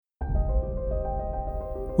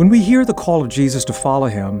When we hear the call of Jesus to follow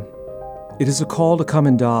him, it is a call to come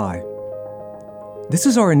and die. This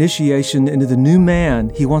is our initiation into the new man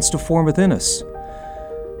he wants to form within us.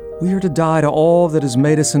 We are to die to all that has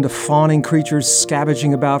made us into fawning creatures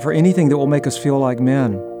scavenging about for anything that will make us feel like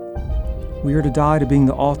men. We are to die to being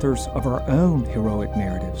the authors of our own heroic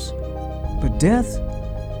narratives. But death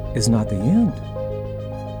is not the end.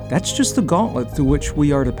 That's just the gauntlet through which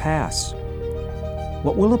we are to pass.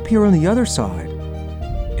 What will appear on the other side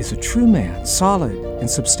is a true man, solid and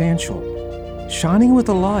substantial, shining with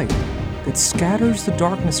a light that scatters the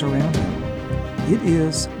darkness around him. It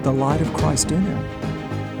is the light of Christ in him.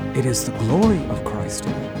 It is the glory of Christ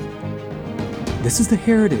in him. This is the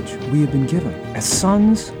heritage we have been given as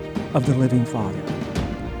sons of the living Father.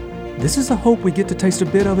 This is the hope we get to taste a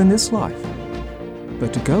bit of in this life.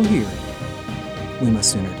 But to go here, we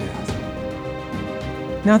must enter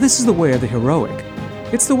death. Now, this is the way of the heroic.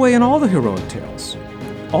 It's the way in all the heroic tales.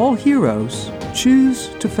 All heroes choose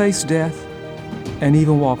to face death and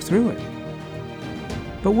even walk through it.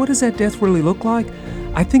 But what does that death really look like?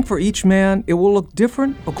 I think for each man, it will look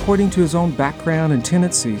different according to his own background and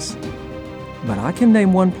tendencies. But I can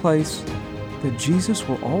name one place that Jesus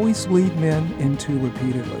will always lead men into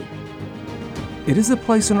repeatedly. It is the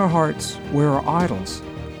place in our hearts where our idols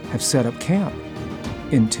have set up camp,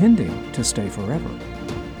 intending to stay forever.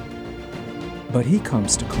 But he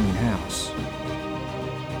comes to clean house.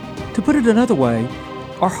 To put it another way,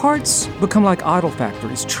 our hearts become like idol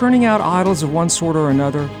factories, churning out idols of one sort or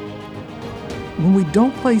another. When we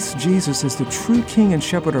don't place Jesus as the true king and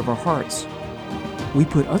shepherd of our hearts, we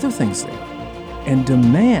put other things there and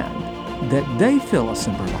demand that they fill us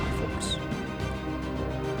and provide for us.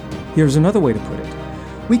 Here's another way to put it.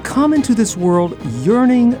 We come into this world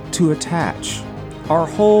yearning to attach. Our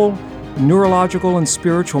whole neurological and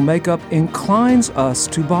spiritual makeup inclines us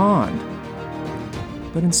to bond.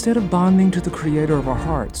 But instead of bonding to the Creator of our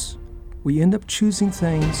hearts, we end up choosing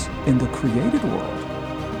things in the created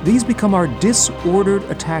world. These become our disordered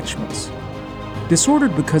attachments.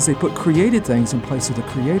 Disordered because they put created things in place of the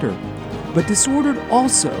Creator, but disordered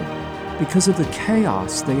also because of the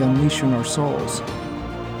chaos they unleash in our souls.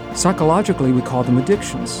 Psychologically, we call them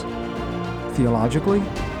addictions. Theologically,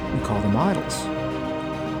 we call them idols.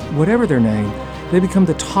 Whatever their name, they become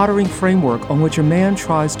the tottering framework on which a man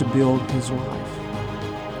tries to build his life.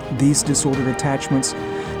 These disordered attachments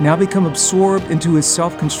now become absorbed into his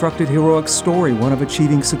self-constructed heroic story, one of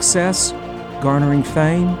achieving success, garnering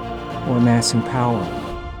fame, or amassing power.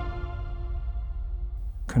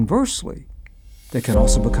 Conversely, they can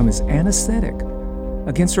also become his anesthetic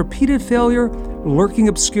against repeated failure, lurking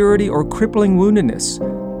obscurity, or crippling woundedness.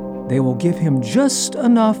 They will give him just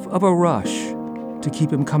enough of a rush to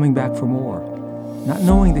keep him coming back for more, not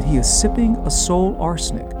knowing that he is sipping a soul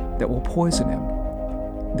arsenic that will poison him.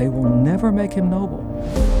 They will never make him noble.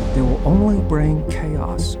 They will only bring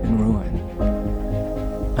chaos and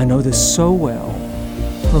ruin. I know this so well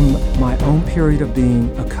from my own period of being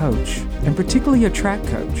a coach, and particularly a track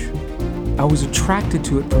coach. I was attracted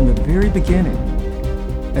to it from the very beginning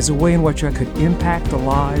as a way in which I could impact the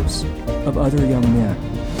lives of other young men.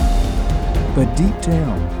 But deep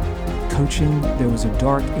down, coaching, there was a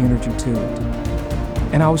dark energy to it.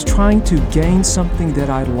 And I was trying to gain something that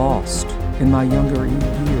I'd lost in my younger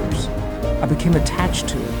years. I became attached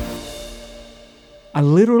to it. I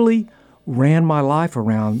literally ran my life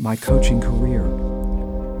around my coaching career.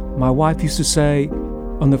 My wife used to say,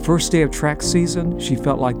 on the first day of track season, she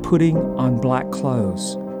felt like putting on black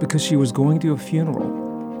clothes because she was going to a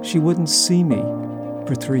funeral. She wouldn't see me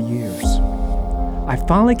for 3 years. I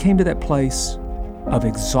finally came to that place of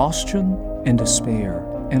exhaustion and despair,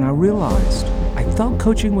 and I realized I thought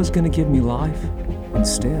coaching was going to give me life.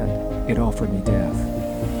 Instead, it offered me death.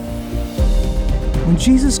 When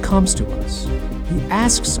Jesus comes to us, he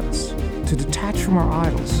asks us to detach from our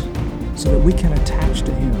idols so that we can attach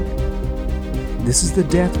to him. This is the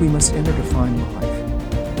death we must enter to find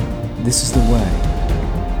life. This is the way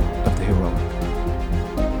of the heroic.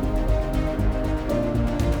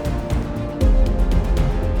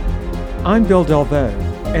 I'm Bill Delvaux,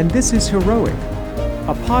 and this is Heroic,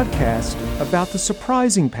 a podcast about the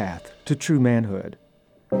surprising path to true manhood.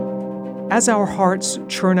 As our hearts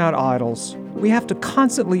churn out idols, we have to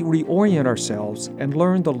constantly reorient ourselves and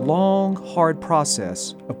learn the long, hard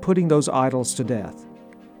process of putting those idols to death.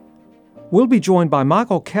 We'll be joined by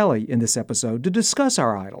Michael Kelly in this episode to discuss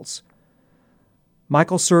our idols.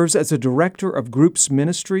 Michael serves as a director of Groups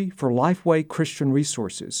Ministry for Lifeway Christian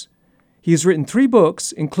Resources. He has written 3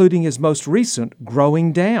 books, including his most recent,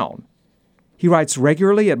 Growing Down. He writes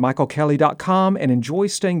regularly at michaelkelly.com and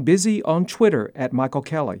enjoys staying busy on Twitter at Michael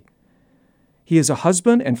Kelly. He is a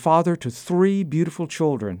husband and father to 3 beautiful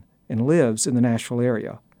children and lives in the Nashville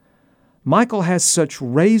area. Michael has such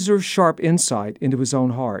razor-sharp insight into his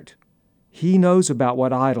own heart. He knows about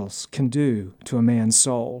what idols can do to a man's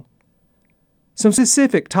soul. Some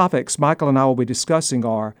specific topics Michael and I will be discussing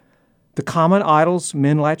are the common idols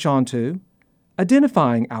men latch onto,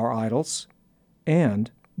 identifying our idols, and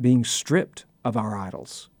being stripped of our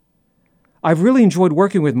idols. I've really enjoyed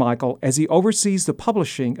working with Michael as he oversees the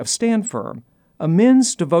publishing of Stand Firm, a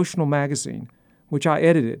men's devotional magazine, which I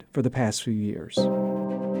edited for the past few years.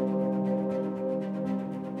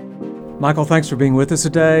 Michael, thanks for being with us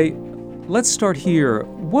today. Let's start here.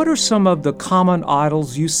 What are some of the common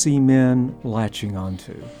idols you see men latching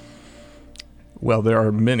onto? Well, there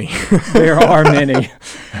are many. There are many.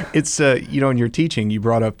 It's in your teaching, you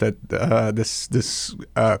brought up that this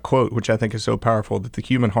quote, which I think is so powerful, that the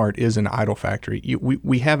human heart is an idol factory.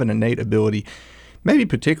 We have an innate ability, maybe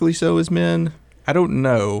particularly so as men. I don't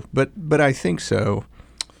know, but I think so,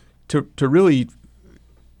 to really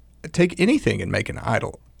take anything and make an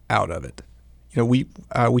idol out of it. We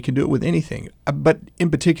can do it with anything, but in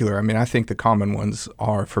particular, I think the common ones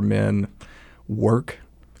are for men. Work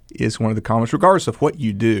is one of the commons, regardless of what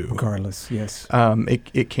you do. Regardless, yes.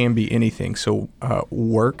 It can be anything. So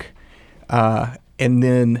work, and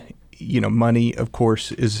then money, of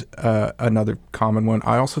course, is another common one.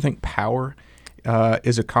 I also think power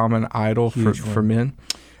is a common idol for men,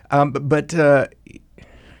 but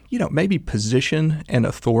maybe position and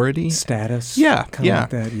authority, status, like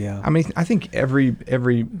that. Yeah. I think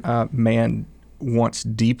every man wants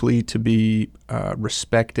deeply to be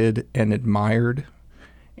respected and admired.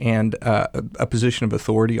 And a position of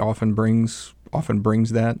authority often brings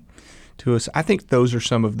that to us. I think those are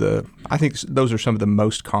some of the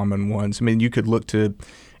most common ones. You could look to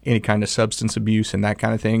any kind of substance abuse and that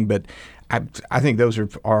kind of thing, but I think those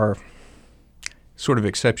are sort of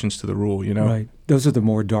exceptions to the rule. Right. Those are the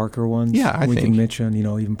more darker ones. Yeah, I think. We can mention,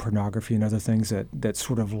 even pornography and other things that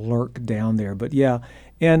sort of lurk down there. But yeah,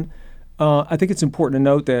 and I think it's important to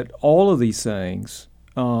note that all of these things,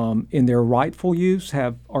 in their rightful use,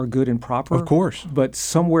 are good and proper. Of course. But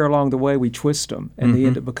somewhere along the way, we twist them, and they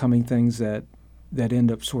end up becoming things that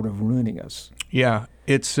end up sort of ruining us. Yeah.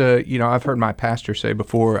 It's, I've heard my pastor say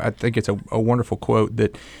before, I think it's a wonderful quote,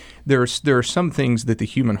 that there are some things that the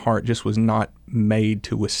human heart just was not made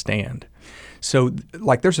to withstand. So,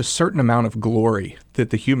 there's a certain amount of glory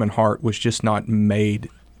that the human heart was just not made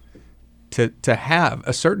to have,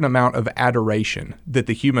 a certain amount of adoration that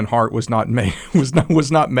the human heart was not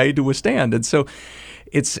made to withstand. And so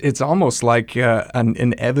it's almost like an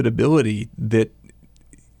inevitability that,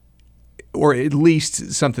 or at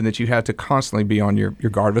least something that you have to constantly be on your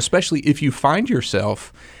guard of, especially if you find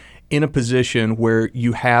yourself in a position where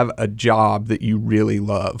you have a job that you really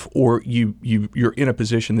love, or you're in a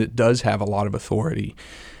position that does have a lot of authority.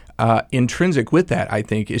 Intrinsic with that, I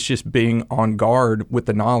think, is just being on guard with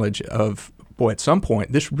the knowledge of, at some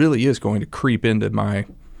point, this really is going to creep into my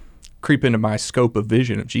scope of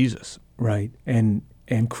vision of Jesus. Right, and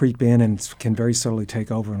creep in and can very subtly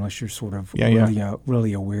take over unless you're sort of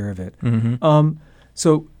really aware of it. Mm-hmm.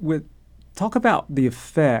 So talk about the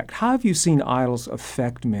effect. How have you seen idols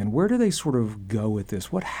affect men? Where do they sort of go with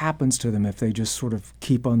this? What happens to them if they just sort of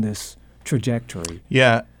keep on this trajectory?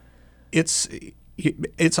 Yeah, it's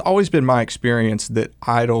always been my experience that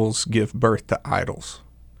idols give birth to idols.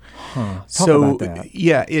 Talk about that.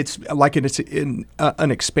 Yeah, it's like an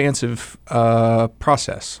expansive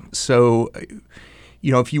process. So,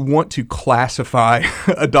 if you want to classify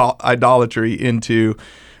idolatry into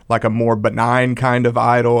like a more benign kind of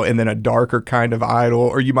idol and then a darker kind of idol,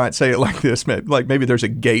 or you might say it like this, like maybe there's a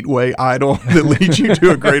gateway idol that leads you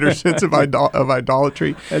to a greater sense of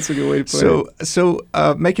idolatry. That's a good way to put it. So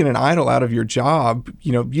making an idol out of your job,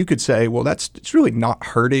 you could say, well, it's really not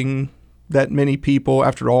hurting that many people.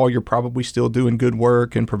 After all, you're probably still doing good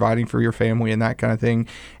work and providing for your family and that kind of thing.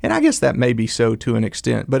 And I guess that may be so to an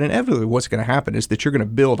extent, but inevitably what's going to happen is that you're going to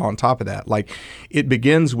build on top of that. Like, it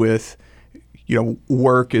begins with,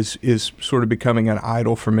 work is sort of becoming an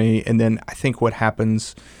idol for me. And then I think what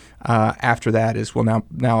happens after that is, well,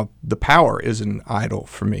 now the power is an idol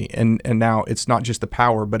for me. And now it's not just the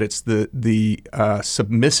power, but it's the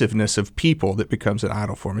submissiveness of people that becomes an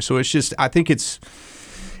idol for me. So I think it's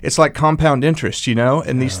like compound interest,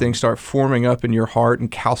 and these things start forming up in your heart and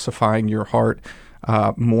calcifying your heart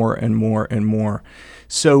more and more and more.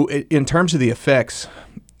 So in terms of the effects,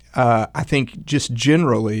 I think just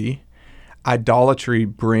generally, idolatry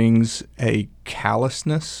brings a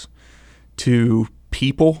callousness to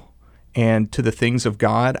people and to the things of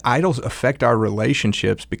God. Idols affect our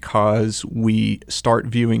relationships because we start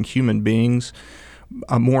viewing human beings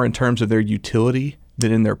more in terms of their utility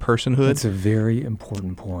than in their personhood. That's a very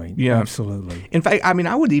important point. Yeah. Absolutely. In fact, I mean,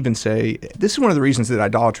 I would even say this is one of the reasons that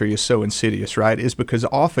idolatry is so insidious, right? Is because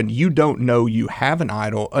often you don't know you have an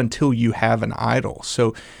idol until you have an idol.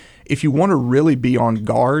 So if you want to really be on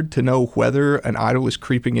guard to know whether an idol is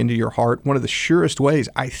creeping into your heart, one of the surest ways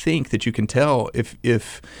I think that you can tell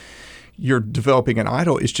if you're developing an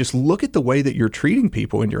idol is just look at the way that you're treating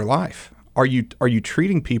people in your life. Are you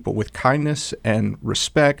treating people with kindness and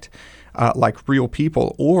respect like real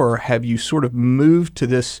people, or have you sort of moved to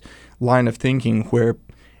this line of thinking where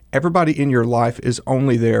everybody in your life is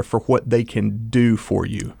only there for what they can do for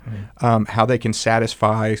you, how they can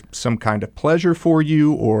satisfy some kind of pleasure for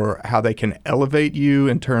you, or how they can elevate you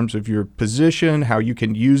in terms of your position, how you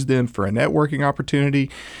can use them for a networking opportunity.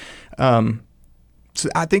 So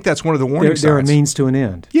I think that's one of the warning signs. They're a means to an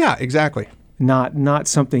end. Yeah, exactly. Not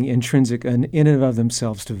something intrinsic and in and of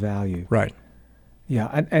themselves to value. Right.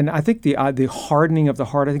 Yeah, and I think the hardening of the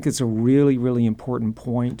heart, I think it's a really, really important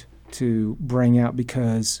point to bring out,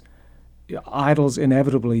 because idols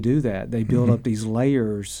inevitably do that. They build up these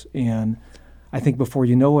layers, and I think before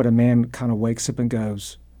you know it, a man kind of wakes up and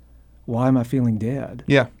goes, "Why am I feeling dead?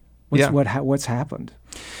 Yeah. What's happened?"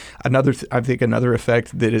 I think another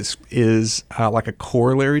effect that is like a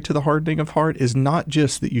corollary to the hardening of heart is not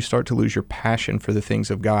just that you start to lose your passion for the things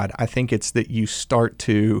of God. I think it's that you start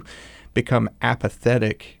to become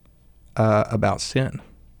apathetic about sin.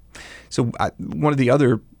 So one of the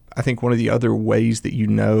other ways that you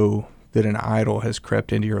know that an idol has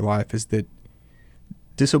crept into your life is that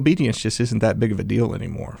disobedience just isn't that big of a deal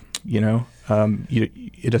anymore.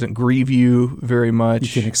 It doesn't grieve you very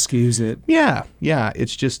much. You can excuse it. Yeah.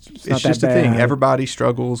 It's just a thing. Everybody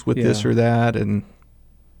struggles with this or that, and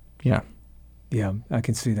yeah. Yeah, I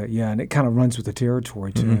can see that. Yeah, and it kind of runs with the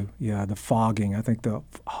territory too. Mm-hmm. Yeah, the fogging. I think the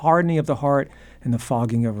hardening of the heart and the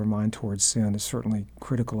fogging of our mind towards sin is certainly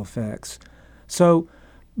critical effects. So,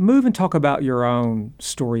 move and talk about your own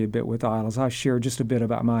story a bit with idols. I shared just a bit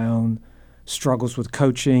about my own struggles with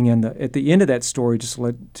coaching, and at the end of that story, just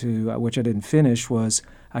led to which I didn't finish, was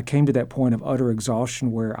I came to that point of utter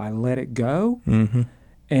exhaustion where I let it go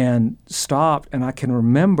and stopped, and I can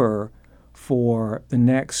remember for the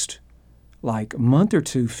next month or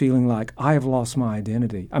two feeling like I have lost my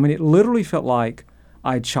identity. I mean, it literally felt like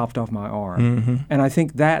I had chopped off my arm. And I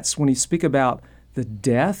think that's when you speak about the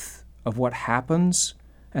death of what happens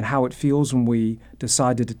and how it feels when we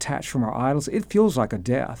decide to detach from our idols, it feels like a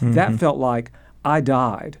death. That felt like I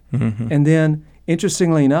died. And then,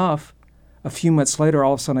 interestingly enough, a few months later,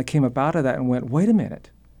 all of a sudden I came up out of that and went, wait a minute.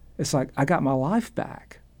 It's like I got my life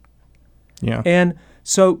back. Yeah. And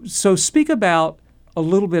so speak about a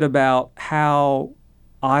little bit about how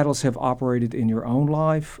idols have operated in your own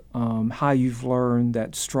life, how you've learned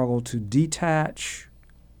that struggle to detach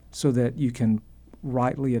so that you can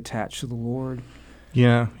rightly attach to the Lord.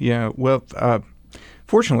 Yeah. Well,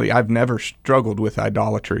 fortunately, I've never struggled with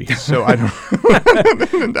idolatry, so I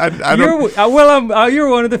don't. I don't. You're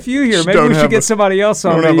one of the few here. Maybe we should get somebody else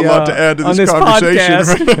on. Don't have a lot to add to this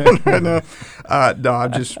conversation. Podcast. No,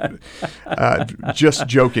 I'm just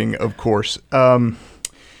joking, of course.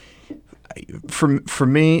 For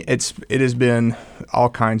me, it has been all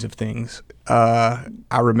kinds of things. I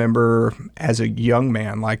remember as a young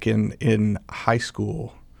man, like in high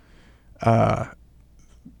school,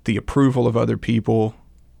 the approval of other people.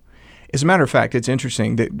 As a matter of fact, it's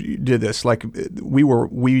interesting that you did this. Like we were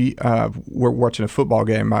watching a football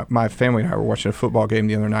game. My family and I were watching a football game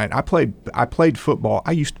the other night. I played football.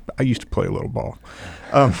 I used to play a little ball.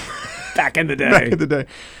 Back in the day.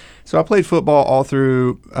 So I played football all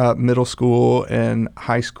through middle school and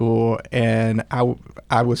high school, and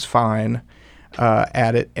I was fine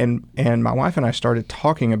at it. And my wife and I started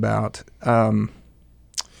talking about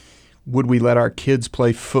would we let our kids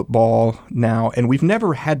play football now? And we've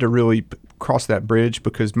never had to really cross that bridge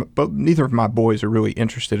because neither of my boys are really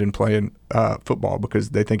interested in playing football because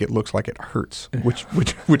they think it looks like it hurts,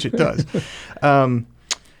 which it does. And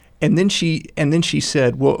then she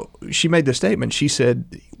said, well, she made the statement. She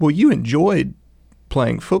said, well, you enjoyed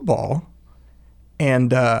playing football,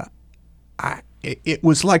 and it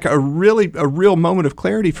was like a real moment of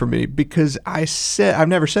clarity for me because I've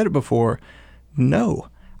never said it before. No,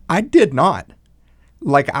 I did not.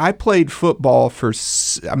 Like I played football for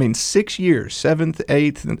 6 years, 7th,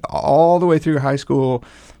 8th, all the way through high school.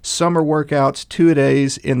 Summer workouts,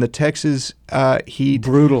 2-a-days in the Texas heat.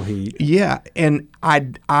 Brutal heat. Yeah, and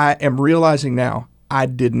I am realizing now I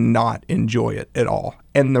did not enjoy it at all.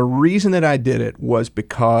 And the reason that I did it was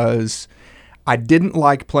because I didn't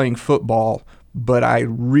like playing football, but I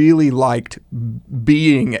really liked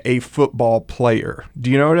being a football player. Do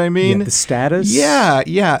you know what I mean? Yeah, the status.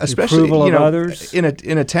 Yeah, especially approval of others. in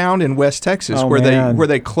a town in West Texas Oh, where man.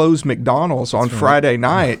 they close McDonald's on Friday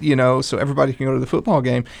night, so everybody can go to the football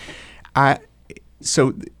game.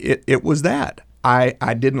 So it was that.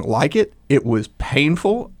 I didn't like it. It was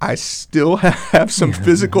painful. I still have some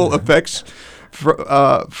physical effects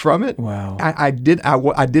from it. Wow. I didn't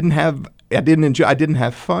have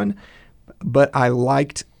fun, but I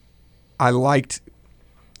liked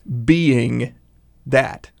being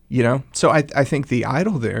that, So I think the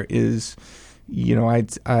idol there is,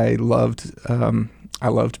 I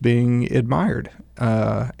loved being admired,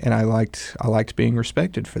 and I liked being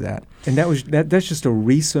respected for that. And that's just a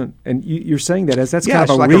recent, and you're saying that as that's Yeah, kind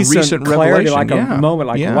of it's a like a recent recent clarity, like revelation. a moment,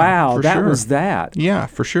 like wow, for that sure. was that. Yeah,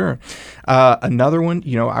 for sure. Another one,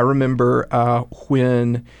 I remember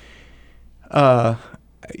when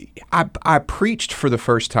I preached for the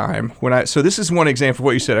first time so this is one example of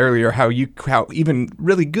what you said earlier, how even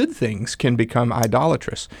really good things can become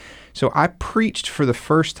idolatrous. So I preached for the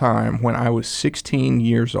first time when I was 16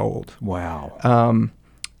 years old. Wow.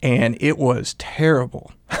 And it was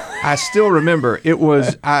terrible. I still remember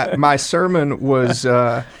my sermon was,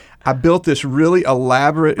 I built this really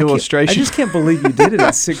elaborate illustration. I just can't believe you did it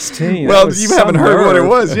at 16. Well, you haven't heard what it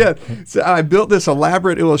was yet. So I built this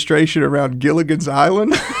elaborate illustration around Gilligan's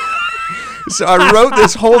Island. So I wrote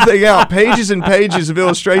this whole thing out, pages and pages of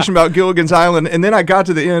illustration about Gilligan's Island, and then I got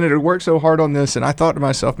to the end and I worked so hard on this, and I thought to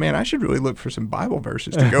myself, man, I should really look for some Bible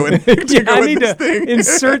verses to go in I need to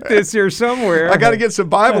insert this here somewhere. I got to get some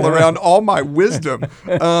Bible around all my wisdom.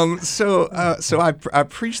 So I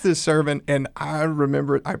preached this sermon, and I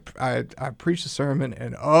remember I preached the sermon,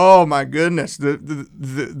 and oh my goodness,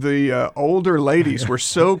 the older ladies were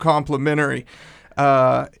so complimentary.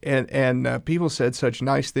 And people said such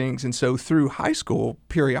nice things. And so through high school,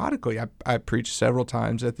 periodically, I preached several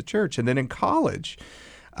times at the church. And then in college,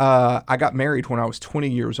 I got married when I was 20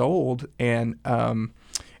 years old and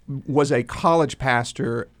was a college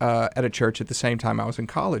pastor at a church at the same time I was in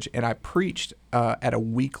college. And I preached at a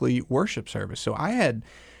weekly worship service. So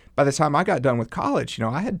by the time I got done with college,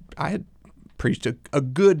 I had preached a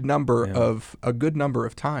good number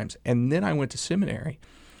of times. And then I went to seminary.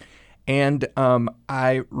 And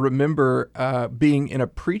I remember being in a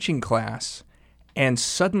preaching class and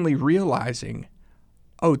suddenly realizing,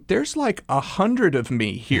 oh, there's like 100 of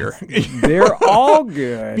me here. They're all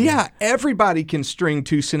good. Yeah, everybody can string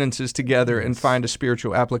two sentences together and find a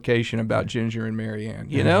spiritual application about Ginger and Marianne,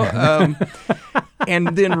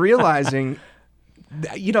 and then realizing,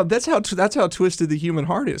 that's how twisted the human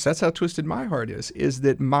heart is. That's how twisted my heart is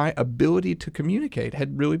that my ability to communicate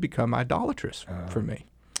had really become idolatrous for me.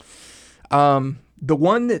 The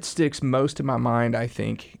one that sticks most in my mind, I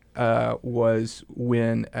think, was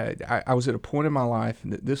when I was at a point in my life,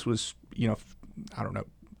 and this was,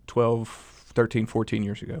 12, 13, 14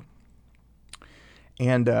 years ago.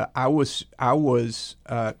 And I was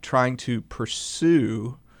trying to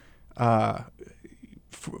pursue,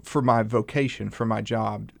 for my vocation, for my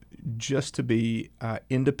job, just to be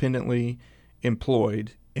independently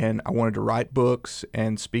employed. And I wanted to write books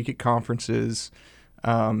and speak at conferences.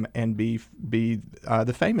 And be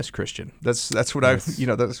the famous Christian. That's what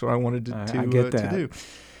that's what I wanted to do.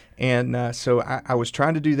 And so I was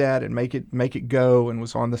trying to do that and make it go, and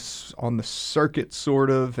was on the circuit sort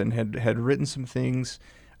of, and had written some things.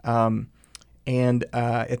 And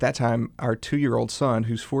at that time, our 2-year-old son,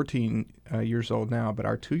 who's 14 years old now, but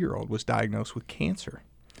our 2-year-old was diagnosed with cancer,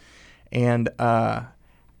 and I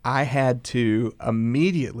had to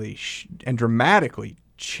immediately and dramatically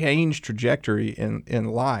change trajectory in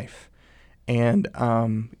life, and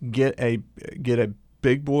get a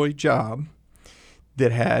big boy job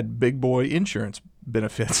that had big boy insurance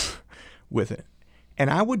benefits with it.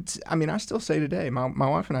 And I still say today, my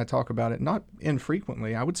wife and I talk about it not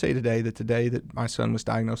infrequently. I would say today that the day that my son was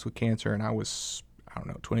diagnosed with cancer and I was,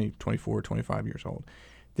 20, 24, 25 years old,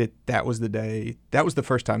 that was the day, that was the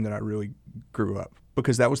first time that I really grew up,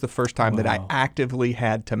 because that was the first time that I actively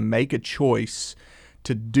had to make a choice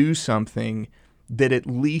to do something that at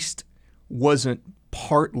least wasn't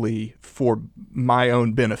partly for my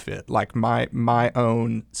own benefit, like my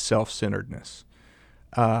own self-centeredness.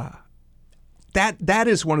 That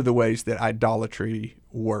is one of the ways that idolatry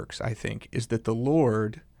works, I think, is that the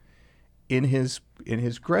Lord, in His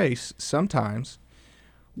grace, sometimes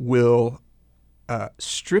will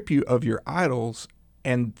strip you of your idols,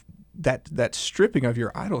 and that stripping of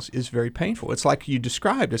your idols is very painful. It's like you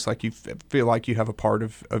described. It's like you feel like you have a part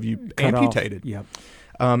of you Cut amputated. off. Yep.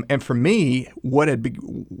 And for me, what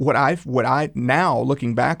I now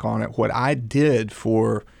looking back on it, what I did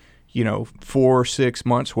for 4 6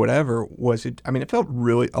 months, whatever, was it. I mean, it felt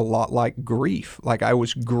really a lot like grief. Like I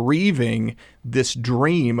was grieving this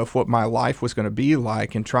dream of what my life was going to be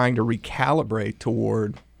like, and trying to recalibrate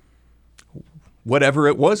toward whatever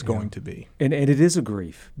it was going to be. And it is a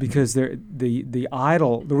grief, because the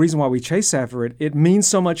idol, the reason why we chase after it, it means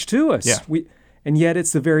so much to us. Yeah. And yet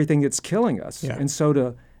it's the very thing that's killing us. Yeah. And so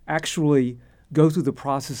to actually go through the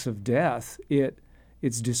process of death,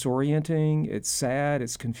 it's disorienting, it's sad,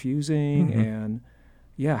 it's confusing, and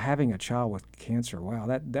having a child with cancer, wow,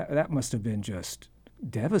 that must have been just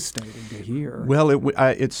devastating to hear. Well,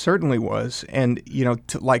 it certainly was. And,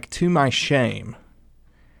 to my shame,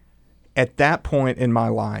 at that point in my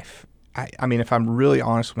life, I mean, if I'm really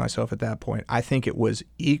honest with myself at that point, I think it was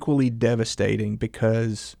equally devastating,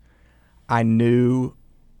 because I knew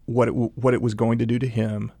what it was going to do to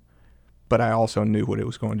him, but I also knew what it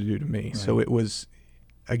was going to do to me. Right. So it was,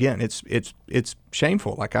 again, it's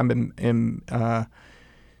shameful. Like I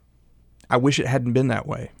wish it hadn't been that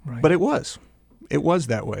way, right. But it was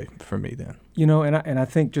that way for me then. And I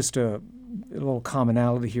think just a little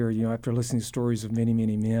commonality here. After listening to stories of many,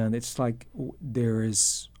 many men, it's like there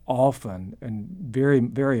is often, and very,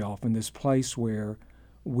 very often, this place where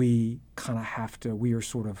we kind of we are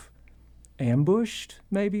sort of ambushed,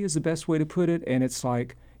 maybe is the best way to put it, and it's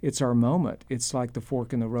like it's our moment. It's like the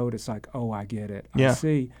fork in the road. It's like, oh, I get it. I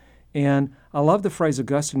see. And I love the phrase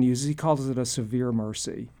Augustine uses. He calls it a severe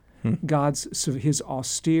mercy. His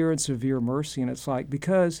austere and severe mercy, and it's like,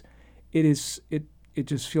 because it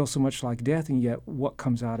just feels so much like death, and yet what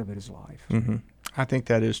comes out of it is life. Mm-hmm. I think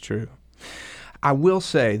that is true. I will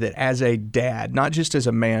say that as a dad, not just as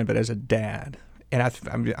a man, but as a dad, and I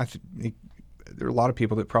think there are a lot of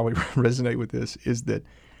people that probably resonate with this, is that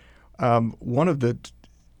one of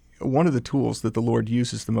the tools that the Lord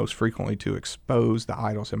uses the most frequently to expose the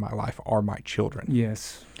idols in my life are my children.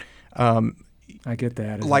 Yes. I get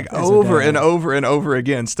that. Like over and over and over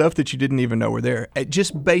again, stuff that you didn't even know were there.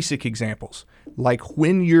 Just basic examples, like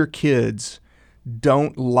when your kids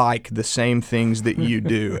don't like the same things that you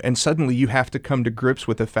do, and suddenly you have to come to grips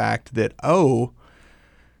with the fact that,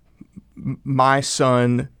 my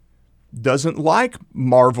son doesn't like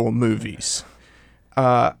Marvel movies.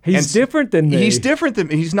 He's different than me. He's different than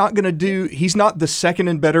me. He's not the second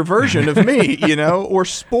and better version of me, or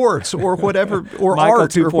sports or whatever, or Michael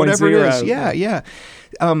art or whatever it is. 2.0. Yeah.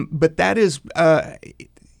 But that is,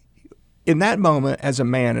 in that moment as a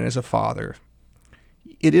man and as a father,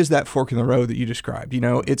 it is that fork in the road that you described.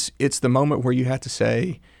 It's the moment where you have to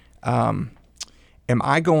say, am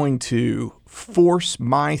I going to force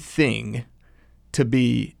my thing to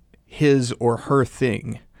be his or her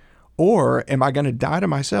thing, or am I going to die to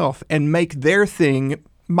myself and make their thing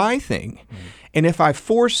my thing? And if I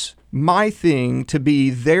force my thing to be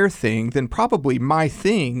their thing, then probably my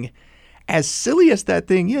thing, as silly as that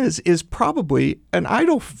thing is probably an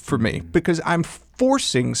idol for me, because I'm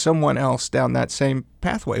forcing someone else down that same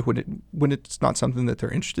pathway when it's not something that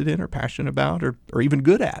they're interested in or passionate about or even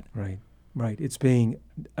good at. Right. It's being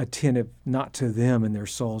attentive not to them and their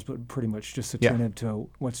souls, but pretty much just attentive to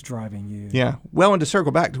what's driving you. Yeah. Well, and to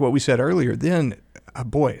circle back to what we said earlier, then,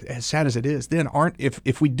 boy, as sad as it is, then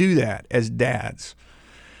if we do that as dads,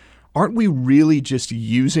 aren't we really just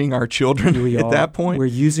using our children at that point? We're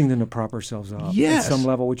using them to prop ourselves up at some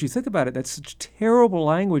level. Which you think about it, that's such terrible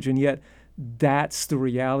language, and yet that's the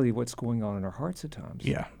reality of what's going on in our hearts at times.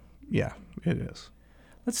 Yeah, it is.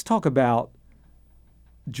 Let's talk about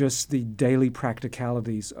just the daily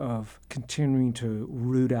practicalities of continuing to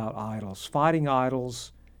root out idols. Fighting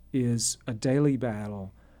idols is a daily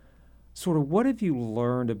battle. Sort of, what have you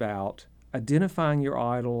learned about identifying your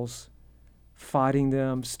idols, fighting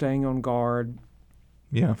them, staying on guard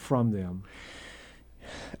from them?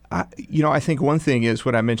 I think one thing is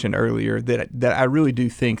what I mentioned earlier, that I really do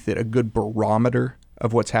think that a good barometer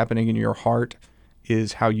of what's happening in your heart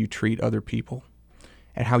is how you treat other people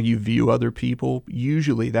and how you view other people.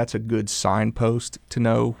 Usually that's a good signpost to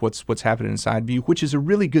know what's happening inside of you, which is a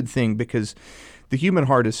really good thing, because the human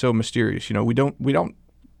heart is so mysterious. We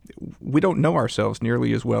don't know ourselves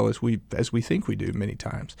nearly as well as we think we do many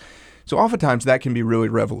times. So oftentimes that can be really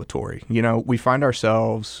revelatory. We find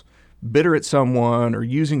ourselves bitter at someone or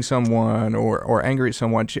using someone or angry at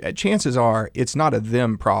someone. Chances are it's not a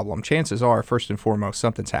them problem. Chances are, first and foremost,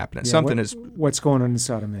 something's happening. What's going on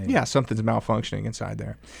inside of me? Yeah, something's malfunctioning inside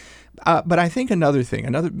there. But I think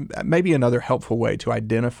another helpful way to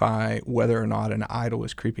identify whether or not an idol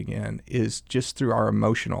is creeping in is just through our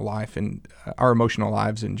emotional life and our emotional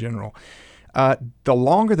lives in general. The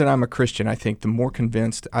longer that I'm a Christian, I think the more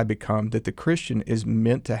convinced I become that the Christian is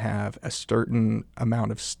meant to have a certain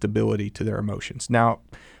amount of stability to their emotions. Now,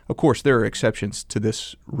 of course, there are exceptions to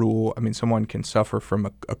this rule. I mean, someone can suffer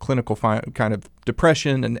from a clinical kind of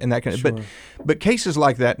depression and that kind of, Sure. but cases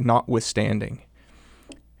like that notwithstanding,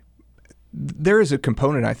 there is a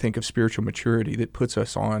component, I think, of spiritual maturity that puts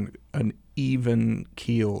us on an even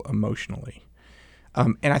keel emotionally.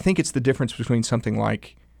 And I think it's the difference between something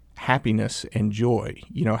like happiness and joy.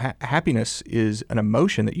 You know, happiness is an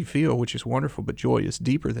emotion that you feel, which is wonderful, but joy is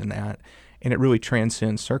deeper than that, and it really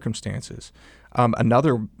transcends circumstances.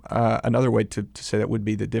 Another way to say that would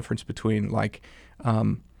be the difference between like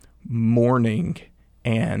mourning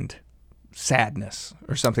and sadness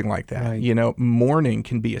or something like that. Right. You know, mourning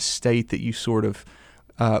can be a state that you sort of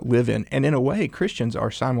live in. And in a way, Christians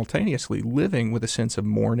are simultaneously living with a sense of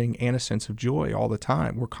mourning and a sense of joy all the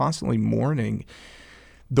time. We're constantly mourning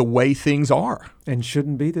the way things are. And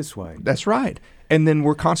shouldn't be this way. That's right. And then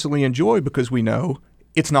we're constantly in joy because we know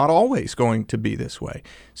it's not always going to be this way.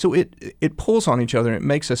 So it pulls on each other, and it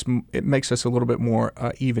makes us a little bit more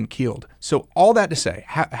even keeled. So all that to say,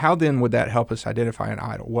 how then would that help us identify an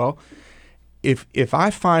idol? Well, if I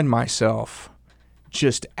find myself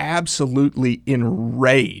just absolutely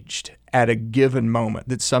enraged at a given moment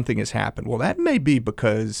that something has happened, well, that may be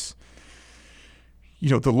because, you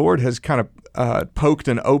know, the Lord has kind of poked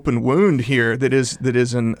an open wound here that is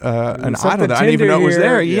an idol that I didn't even know was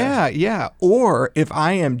there. Yeah. Or if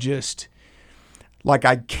I am just like,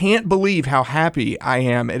 I can't believe how happy I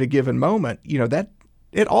am at a given moment, you know, that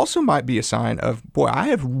it also might be a sign of, boy, I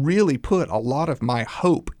have really put a lot of my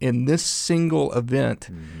hope in this single event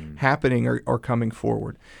happening or coming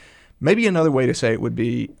forward. Maybe another way to say it would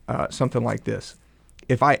be something like this.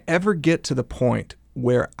 If I ever get to the point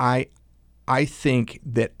where I think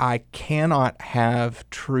that I cannot have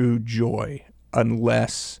true joy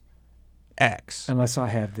unless X. Unless I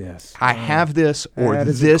have this. I have this, or That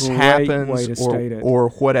is this a great happens, way to state it. or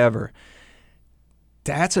whatever.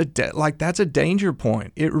 That's a danger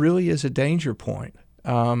point. It really is a danger point,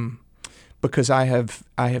 because I have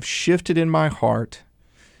shifted in my heart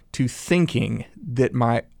to thinking that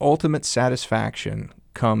my ultimate satisfaction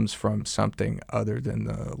comes from something other than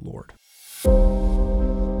the Lord.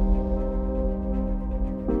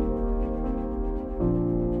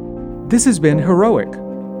 This has been Heroic.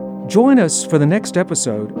 Join us for the next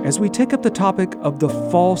episode as we take up the topic of the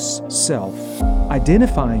false self,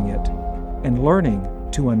 identifying it, and learning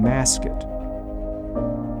to unmask it.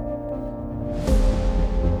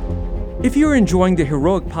 If you're enjoying the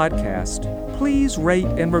Heroic Podcast, please rate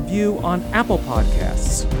and review on Apple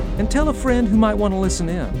Podcasts and tell a friend who might want to listen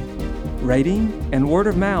in. Rating and word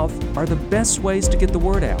of mouth are the best ways to get the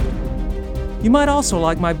word out. You might also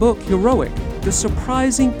like my book, Heroic: The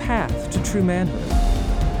Surprising Path to True Manhood.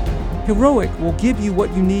 Heroic will give you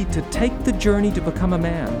what you need to take the journey to become a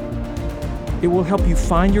man. It will help you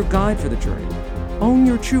find your guide for the journey, own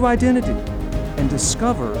your true identity, and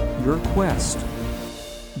discover your quest.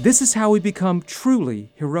 This is how we become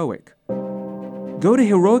truly heroic. Go to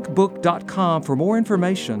heroicbook.com for more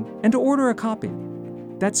information and to order a copy.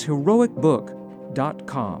 That's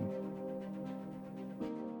heroicbook.com.